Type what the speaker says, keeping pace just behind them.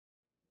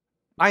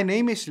My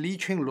name is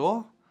Liqun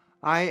Luo.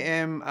 I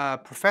am a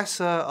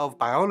professor of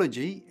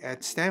biology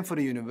at Stanford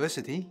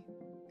University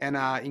and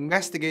an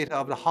investigator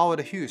of the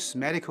Howard Hughes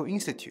Medical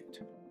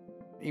Institute.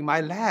 In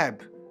my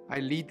lab,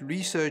 I lead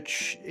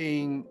research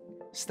in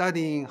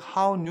studying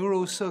how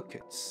neural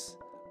circuits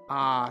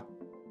are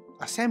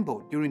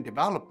assembled during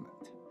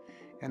development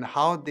and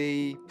how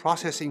they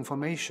process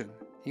information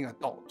in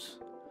adults.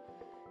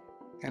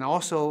 And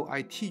also,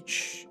 I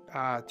teach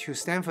to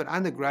Stanford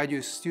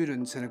undergraduate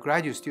students and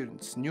graduate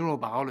students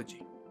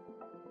neurobiology.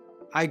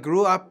 I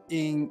grew up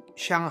in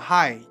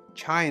Shanghai,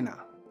 China.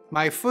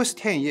 My first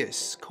 10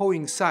 years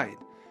coincide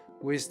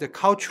with the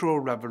Cultural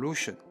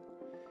Revolution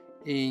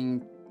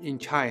in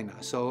China.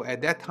 So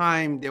at that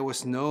time, there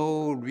was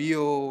no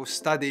real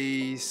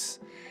studies,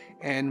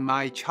 and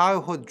my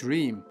childhood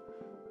dream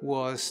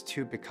was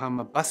to become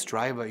a bus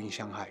driver in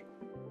Shanghai.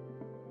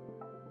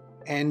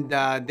 And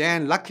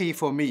then, lucky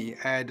for me,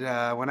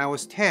 when I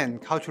was 10,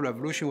 Cultural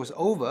Revolution was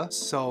over,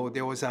 so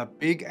there was a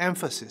big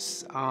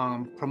emphasis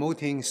on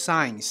promoting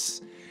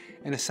science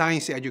and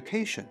science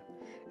education.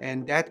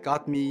 And that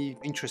got me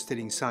interested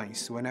in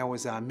science when I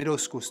was a middle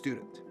school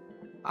student.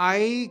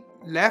 I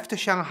left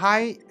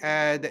Shanghai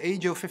at the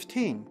age of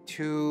 15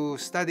 to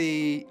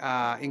study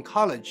in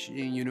college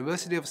in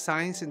University of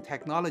Science and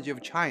Technology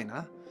of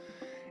China.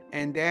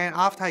 And then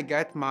after I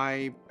got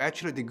my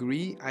bachelor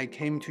degree, I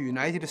came to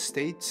United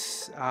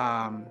States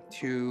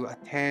to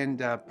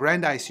attend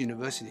Brandeis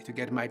University to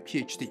get my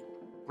PhD.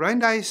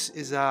 Brandeis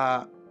is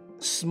a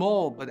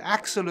small but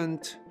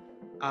excellent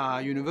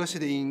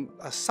university in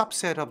a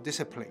subset of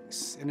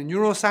disciplines. And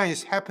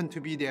neuroscience happened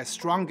to be their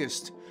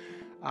strongest,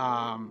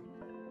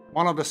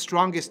 one of the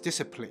strongest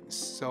disciplines.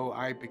 So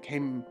I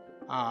became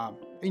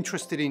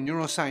interested in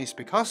neuroscience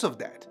because of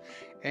that.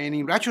 And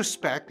in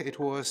retrospect, it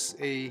was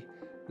a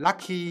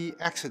lucky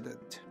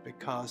accident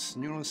because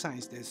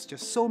neuroscience, there's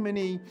just so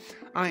many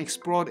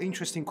unexplored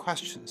interesting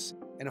questions.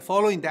 And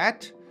following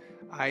that,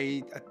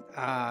 I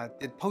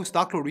did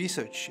postdoctoral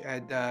research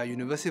at the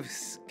University of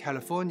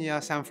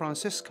California, San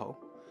Francisco,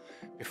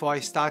 before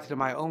I started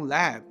my own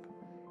lab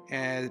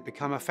and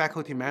become a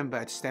faculty member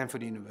at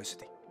Stanford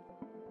University.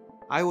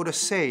 I would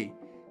say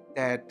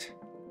that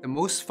the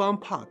most fun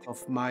part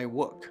of my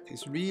work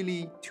is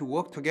really to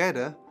work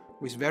together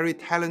with very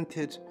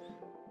talented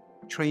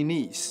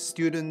trainees,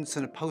 students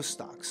and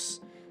postdocs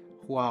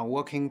who are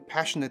working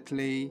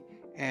passionately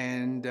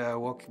and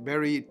work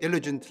very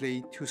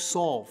diligently to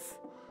solve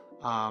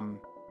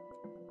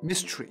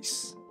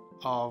mysteries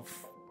of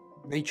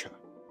nature.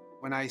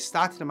 When I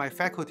started my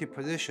faculty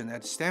position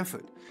at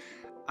Stanford,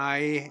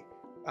 I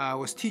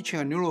was teaching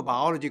a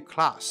neurobiology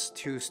class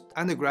to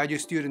undergraduate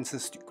students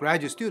and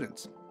graduate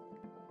students.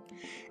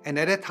 And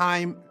at that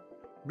time,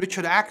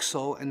 Richard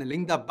Axel and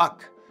Linda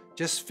Buck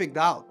just figured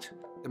out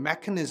the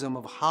mechanism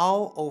of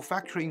how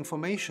olfactory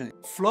information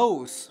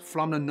flows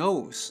from the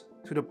nose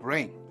to the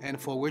brain, and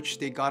for which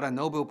they got a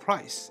Nobel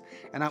Prize.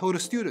 And I told the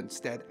students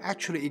that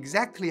actually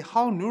exactly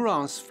how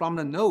neurons from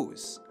the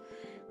nose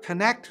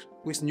connect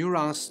with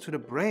neurons to the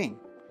brain,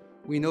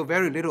 we know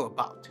very little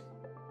about.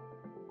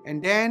 And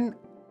then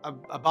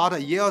about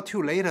a year or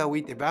two later,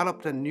 we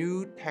developed a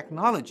new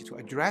technology to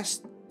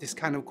address this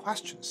kind of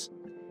questions.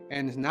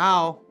 And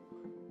now,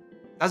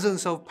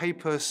 dozens of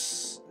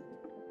papers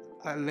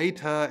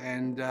later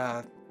and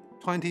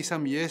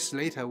 20-some years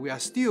later, we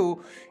are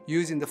still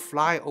using the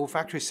fly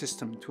olfactory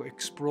system to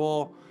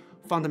explore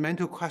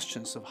fundamental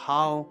questions of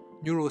how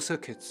neural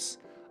circuits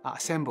are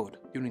assembled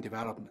during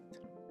development.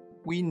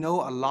 We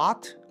know a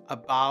lot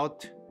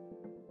about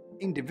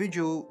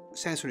individual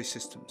sensory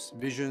systems,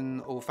 vision,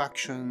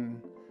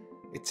 olfaction,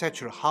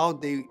 etc., how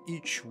they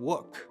each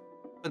work.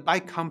 But by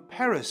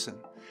comparison,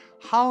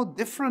 how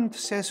different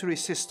sensory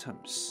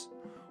systems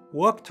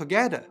work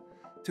together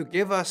to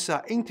give us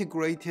an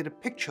integrated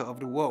picture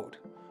of the world,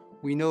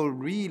 we know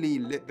really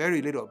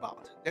very little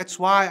about. That's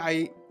why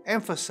I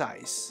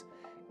emphasize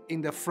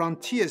in the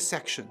frontier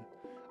section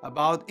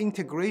about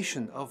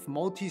integration of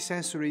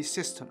multisensory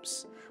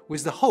systems,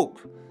 with the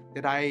hope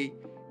that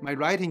my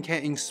writing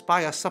can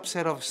inspire a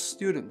subset of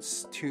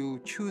students to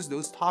choose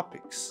those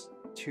topics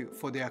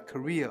for their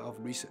career of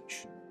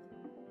research.